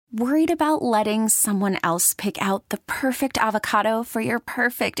Worried about letting someone else pick out the perfect avocado for your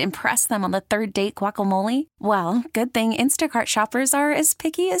perfect impress them on the third date guacamole? Well, good thing Instacart shoppers are as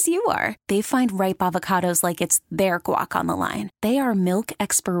picky as you are. They find ripe avocados like it's their guac on the line. They are milk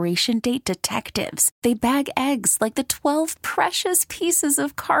expiration date detectives. They bag eggs like the 12 precious pieces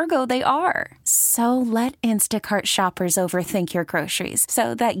of cargo they are. So let Instacart shoppers overthink your groceries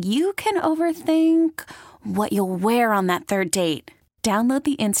so that you can overthink what you'll wear on that third date. Download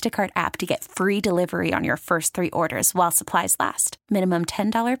the Instacart app to get free delivery on your first 3 orders while supplies last. Minimum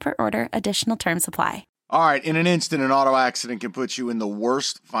 $10 per order. Additional terms apply. All right, in an instant, an auto accident can put you in the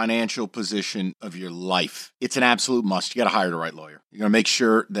worst financial position of your life. It's an absolute must. You got to hire the right lawyer. You're going to make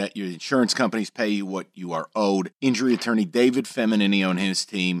sure that your insurance companies pay you what you are owed. Injury attorney David Feminini and his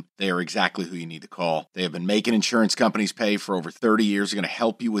team, they are exactly who you need to call. They have been making insurance companies pay for over 30 years. They're going to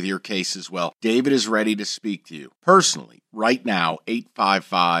help you with your case as well. David is ready to speak to you personally. Right now,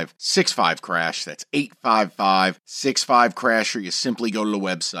 855-65-CRASH. That's 855-65-CRASH, or you simply go to the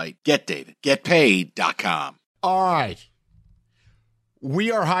website, getpaid.com. All right. We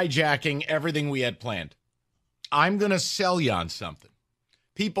are hijacking everything we had planned. I'm going to sell you on something.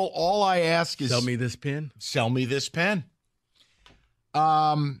 People, all I ask is... Sell me this pen? Sell me this pen.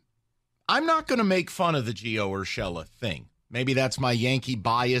 I'm not going to make fun of the Gio Urshela thing. Maybe that's my Yankee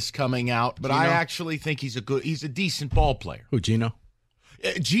bias coming out, but Gino? I actually think he's a decent ball player. Who, Gino?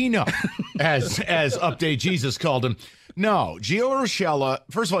 Gino, as Update Jesus called him. No, Gio Urshela,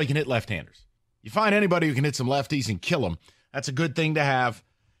 first of all, he can hit left-handers. You find anybody who can hit some lefties and kill them, that's a good thing to have.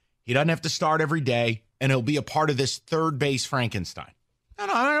 He doesn't have to start every day, and he'll be a part of this third base Frankenstein. No, I'm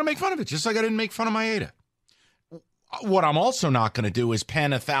not going to make fun of it, just like I didn't make fun of Maeda. What I'm also not going to do is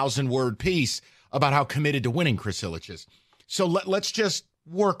pen a 1,000-word piece about how committed to winning Chris Ilitch is. So let's just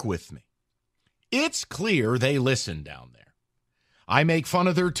work with me. It's clear they listen down there. I make fun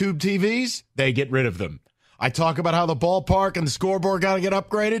of their tube TVs, they get rid of them. I talk about how the ballpark and the scoreboard got to get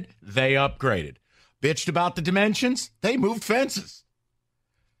upgraded, they upgraded. Bitched about the dimensions, they moved fences.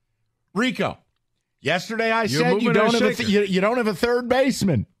 Rico, yesterday I said you don't have a third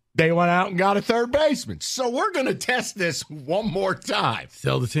baseman. They went out and got a third baseman. So we're going to test this one more time.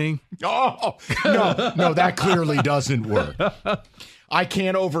 Sell the team? Oh, no, that clearly doesn't work. I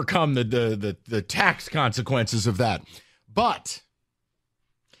can't overcome the tax consequences of that. But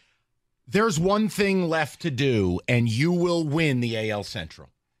there's one thing left to do, and you will win the AL Central.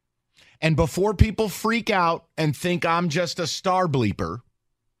 And before people freak out and think I'm just a star bleeper,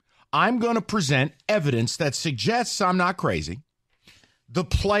 I'm going to present evidence that suggests I'm not crazy. The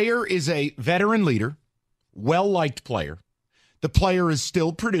player is a veteran leader, well-liked player. The player is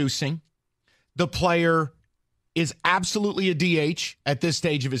still producing. The player is absolutely a DH at this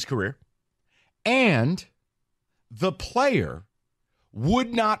stage of his career. And the player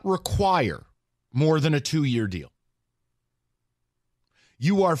would not require more than a 2-year deal.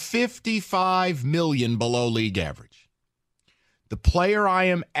 You are $55 million below league average. The player I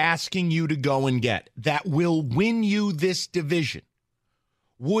am asking you to go and get that will win you this division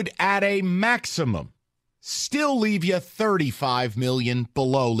would at a maximum still leave you $35 million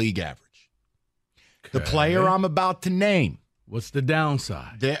below league average. Okay. The player I'm about to name. What's the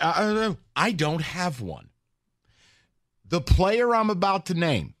downside? I don't have one. The player I'm about to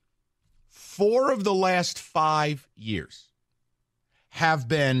name, 4 of the last 5 years have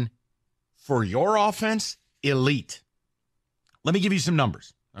been, for your offense, elite. Let me give you some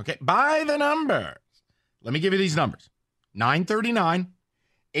numbers, okay? By the numbers. Let me give you these numbers. 939.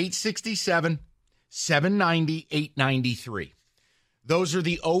 867, 790, 893. Those are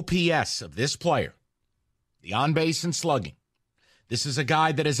the OPS of this player, the on-base and slugging. This is a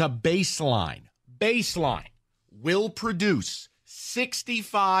guy that is a baseline, will produce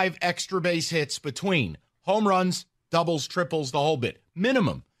 65 extra base hits between home runs, doubles, triples, the whole bit.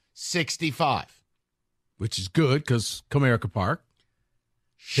 Minimum 65. Which is good because Comerica Park.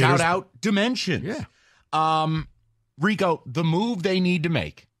 Shout out dimensions. Yeah. Rico, the move they need to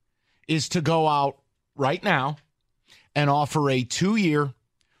make is to go out right now and offer a 2-year,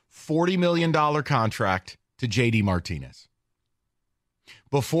 $40 million contract to J.D. Martinez.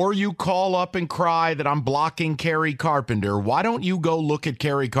 Before you call up and cry that I'm blocking Kerry Carpenter, why don't you go look at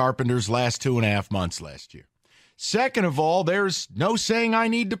Kerry Carpenter's last 2.5 months last year? Second of all, there's no saying I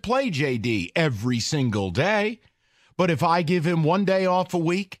need to play J.D. every single day, but if I give him 1 day off a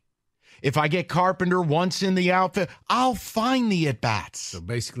week, if I get Carpenter once in the outfit, I'll find the at-bats. So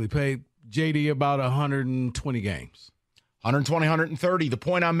basically pay J.D. about 120 games. 120, 130. The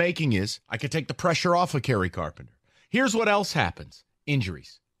point I'm making is I could take the pressure off of Kerry Carpenter. Here's what else happens.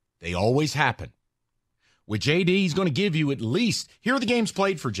 Injuries. They always happen. With JD, he's going to give you at least, here are the games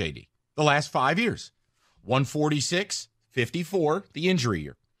played for JD the last 5 years. 146, 54, the injury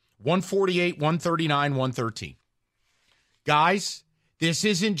year. 148, 139, 113. Guys, this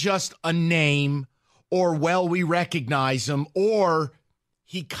isn't just a name or, well, we recognize him or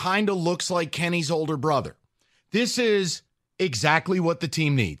he kind of looks like Kenny's older brother. This is exactly what the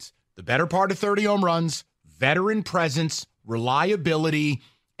team needs. The better part of 30 home runs, veteran presence, reliability,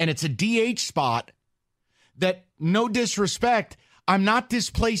 and it's a DH spot that, no disrespect, I'm not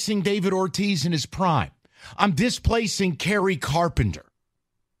displacing David Ortiz in his prime. I'm displacing Kerry Carpenter.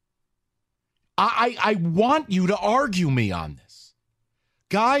 I want you to argue me on this.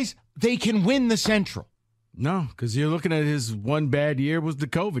 Guys, they can win the Central. No, because you're looking at his one bad year was the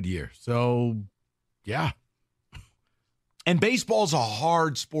COVID year. So, yeah. And baseball's a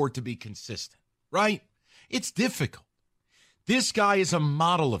hard sport to be consistent, right? It's difficult. This guy is a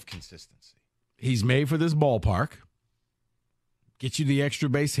model of consistency. He's made for this ballpark. Get you the extra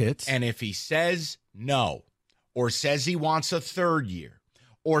base hits. And if he says no, or says he wants a third year,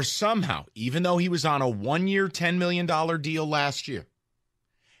 or somehow, even though he was on a 1-year, $10 million deal last year,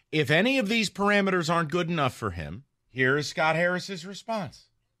 if any of these parameters aren't good enough for him, here is Scott Harris's response.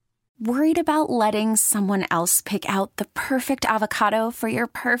 Worried about letting someone else pick out the perfect avocado for your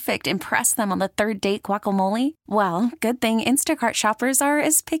perfect impress them on the third date guacamole? Well, good thing Instacart shoppers are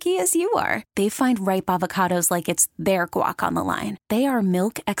as picky as you are. They find ripe avocados like it's their guac on the line. They are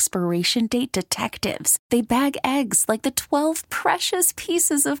milk expiration date detectives. They bag eggs like the 12 precious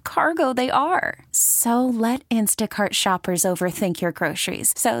pieces of cargo they are. So let Instacart shoppers overthink your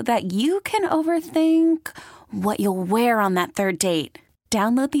groceries so that you can overthink what you'll wear on that third date.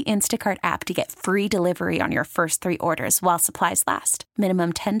 Download the Instacart app to get free delivery on your first 3 orders while supplies last.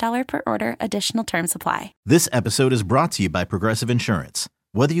 Minimum $10 per order. Additional terms apply. This episode is brought to you by Progressive Insurance.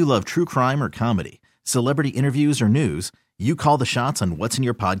 Whether you love true crime or comedy, celebrity interviews or news, you call the shots on what's in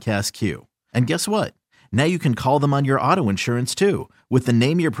your podcast queue. And guess what? Now you can call them on your auto insurance too with the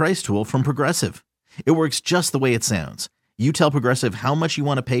Name Your Price tool from Progressive. It works just the way it sounds. You tell Progressive how much you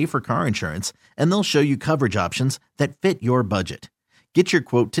want to pay for car insurance, and they'll show you coverage options that fit your budget. Get your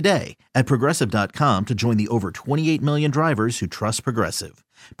quote today at Progressive.com to join the over 28 million drivers who trust Progressive.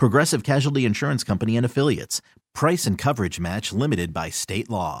 Progressive Casualty Insurance Company and Affiliates. Price and coverage match limited by state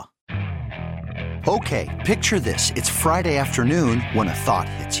law. Okay, picture this. It's Friday afternoon when a thought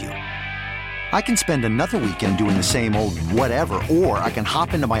hits you. I can spend another weekend doing the same old whatever, or I can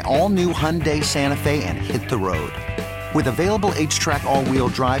hop into my all-new Hyundai Santa Fe and hit the road. With available H-Track all-wheel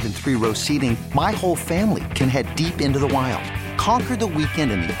drive and 3-row seating, my whole family can head deep into the wild. Conquer the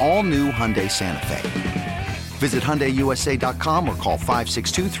weekend in the all-new Hyundai Santa Fe. Visit HyundaiUSA.com or call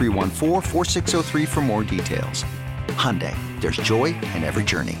 562-314-4603 for more details. Hyundai, there's joy in every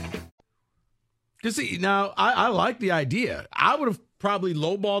journey. Because see, now I like the idea. I would have probably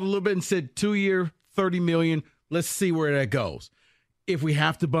lowballed a little bit and said 2-year, $30 million. Let's see where that goes. If we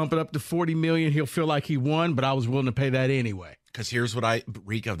have to bump it up to $40 million, he'll feel like he won, but I was willing to pay that anyway. Because here's what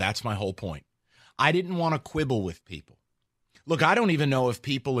Rico, that's my whole point. I didn't want to quibble with people. Look, I don't even know if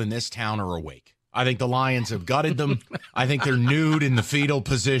people in this town are awake. I think the Lions have gutted them. I think they're nude in the fetal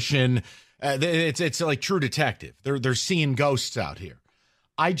position. It's like True Detective. They're seeing ghosts out here.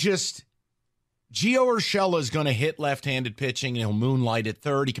 Gio Urshela is going to hit left-handed pitching, and he'll moonlight at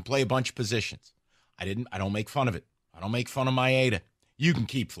third. He can play a bunch of positions. I don't make fun of it. I don't make fun of Maeda. You can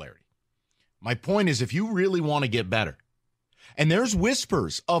keep Flaherty. My point is, if you really want to get better, and there's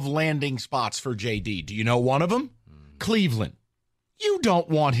whispers of landing spots for JD. Do you know one of them? Cleveland. You don't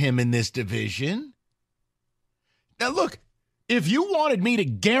want him in this division. Now, look, if you wanted me to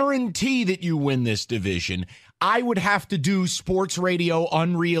guarantee that you win this division, I would have to do sports radio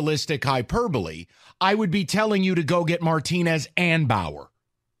unrealistic hyperbole. I would be telling you to go get Martinez and Bauer.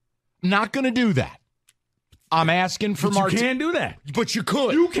 Not going to do that. I'm asking for Martinez. You can't do that. But you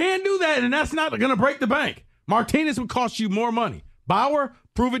could. You can do that, and that's not going to break the bank. Martinez would cost you more money. Bauer,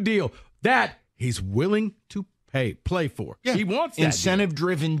 prove a deal. That he's willing to play for. Yeah. He wants that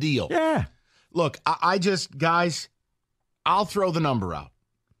incentive-driven deal. Yeah. Look, guys, I'll throw the number out.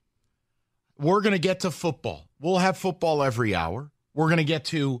 We're going to get to football. We'll have football every hour. We're going to get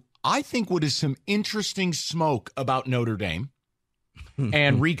to, I think, what is some interesting smoke about Notre Dame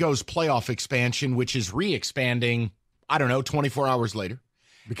and Rico's playoff expansion, which is re-expanding, 24 hours later.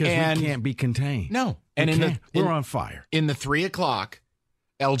 Because we can't be contained. No. We're on fire. In the 3 o'clock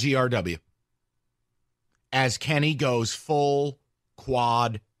LGRW, as Kenny goes full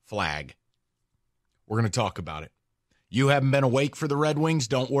quad flag. We're going to talk about it. You haven't been awake for the Red Wings?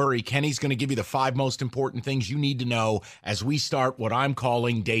 Don't worry. Kenny's going to give you the 5 most important things you need to know as we start what I'm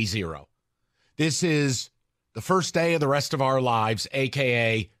calling day 0. This is the first day of the rest of our lives,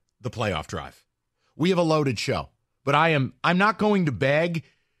 a.k.a. the playoff drive. We have a loaded show, but I'm not going to beg,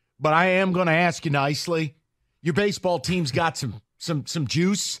 but I am going to ask you nicely. Your baseball team's got some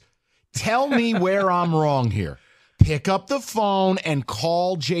juice. Tell me where I'm wrong here. Pick up the phone and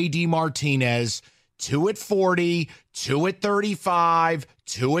call J.D. Martinez. 2 at 40, 2 at 35,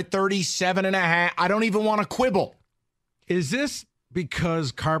 2 at 37.5. I don't even want to quibble. Is this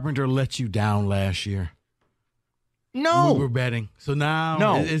because Carpenter let you down last year? No. We were betting. So now.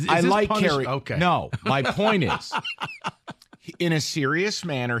 No, is I this like punish- Kerry. Okay. No, my point is, in a serious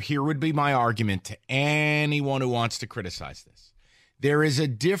manner, here would be my argument to anyone who wants to criticize this. There is a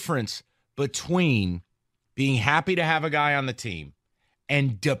difference between being happy to have a guy on the team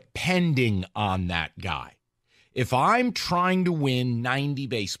and depending on that guy. If I'm trying to win 90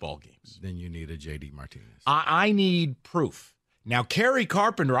 baseball games, then you need a J.D. Martinez. I need proof. Now, Kerry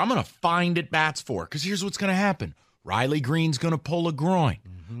Carpenter, I'm going to find at bats for, because here's what's going to happen. Riley Green's going to pull a groin.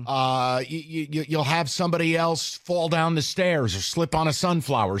 You'll have somebody else fall down the stairs or slip on a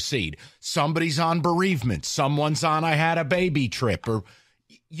sunflower seed. Somebody's on bereavement. Someone's on I had a baby trip. Or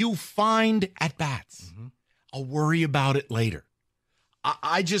you find at bats. I'll worry about it later.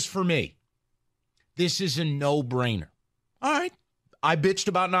 I just, for me, this is a no-brainer. All right. I bitched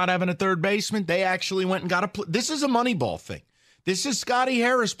about not having a third baseman. They actually went and got this is a Moneyball thing. This is Scotty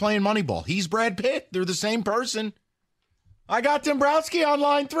Harris playing Moneyball. He's Brad Pitt. They're the same person. I got Dombrowski on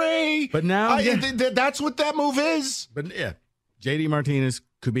line 3. But now that's what that move is. But yeah, J.D. Martinez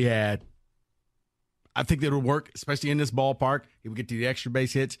could be had. I think that would work, especially in this ballpark. He would get the extra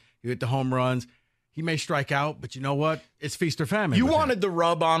base hits. He would get the home runs. He may strike out, but you know what? It's feast or famine. You wanted the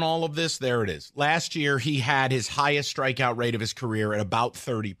rub on all of this? There it is. Last year, he had his highest strikeout rate of his career at about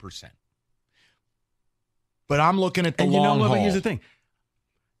 30%. But I'm looking at the long haul. But here's the thing.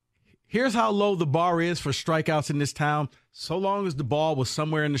 Here's how low the bar is for strikeouts in this town. So long as the ball was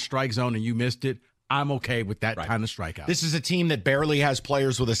somewhere in the strike zone and you missed it, I'm okay with that kind of strikeout. This is a team that barely has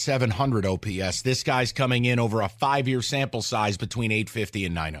players with a 700 OPS. This guy's coming in over a 5-year sample size between 850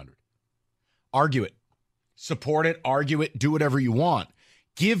 and 900. Argue it. Support it. Argue it. Do whatever you want.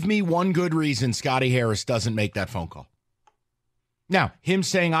 Give me one good reason Scotty Harris doesn't make that phone call. Now, him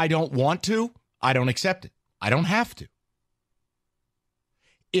saying I don't want to, I don't accept it. I don't have to.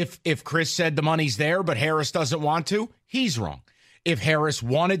 If Chris said the money's there but Harris doesn't want to, he's wrong. If Harris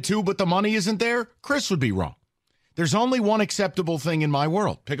wanted to but the money isn't there, Chris would be wrong. There's only one acceptable thing in my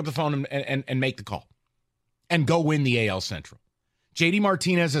world. Pick up the phone and make the call. And go win the AL Central. J.D.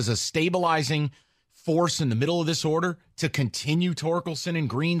 Martinez as a stabilizing force in the middle of this order to continue Torkelson and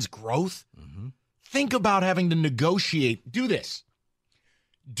Green's growth. Think about having to negotiate. Do this.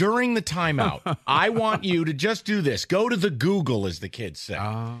 During the timeout, I want you to just do this. Go to the Google, as the kids say.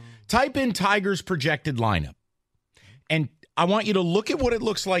 Type in Tigers' projected lineup. And I want you to look at what it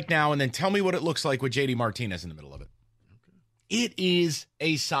looks like now and then tell me what it looks like with J.D. Martinez in the middle of it. It is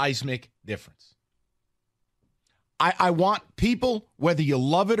a seismic difference. I want people, whether you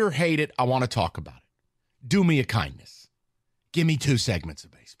love it or hate it, I want to talk about it. Do me a kindness. Give me 2 segments of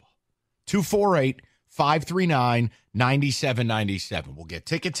baseball. 248-539-9797. We'll get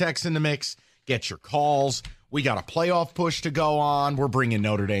ticket text in the mix, get your calls. We got a playoff push to go on. We're bringing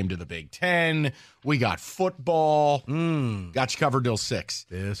Notre Dame to the Big Ten. We got football. Got you covered till 6.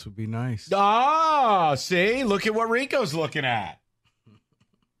 This would be nice. See? Look at what Rico's looking at.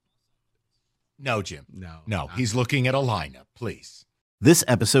 No, Jim. No. He's looking at a lineup, please. This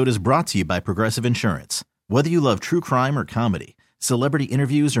episode is brought to you by Progressive Insurance. Whether you love true crime or comedy, celebrity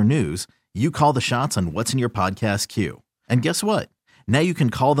interviews or news, you call the shots on what's in your podcast queue. And guess what? Now you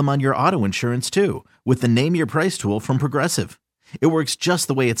can call them on your auto insurance too with the Name Your Price tool from Progressive. It works just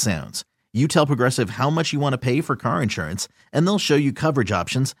the way it sounds. You tell Progressive how much you want to pay for car insurance, and they'll show you coverage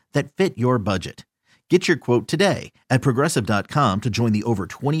options that fit your budget. Get your quote today at Progressive.com to join the over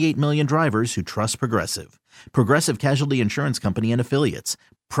 28 million drivers who trust Progressive. Progressive Casualty Insurance Company and Affiliates.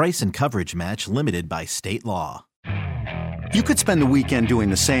 Price and coverage match limited by state law. You could spend the weekend doing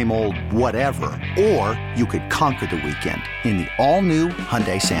the same old whatever, or you could conquer the weekend in the all-new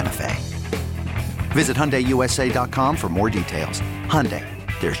Hyundai Santa Fe. Visit HyundaiUSA.com for more details. Hyundai,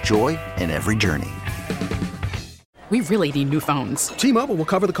 there's joy in every journey. We really need new phones. T-Mobile will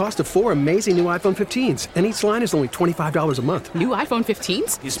cover the cost of 4 amazing new iPhone 15s, and each line is only $25 a month. New iPhone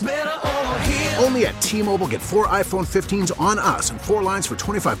 15s? It's better over here. Only at T-Mobile, get 4 iPhone 15s on us and 4 lines for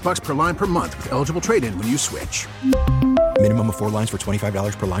 $25 per line per month with eligible trade-in when you switch. Minimum of 4 lines for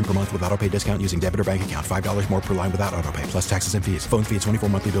 $25 per line per month with autopay discount using debit or bank account. $5 more per line without autopay, plus taxes and fees. Phone fee at 24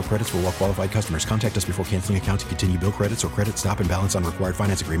 monthly bill credits for well qualified customers. Contact us before canceling account to continue bill credits or credit stop and balance on required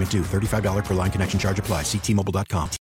finance agreement due. $35 per line connection charge applies. See T-Mobile.com.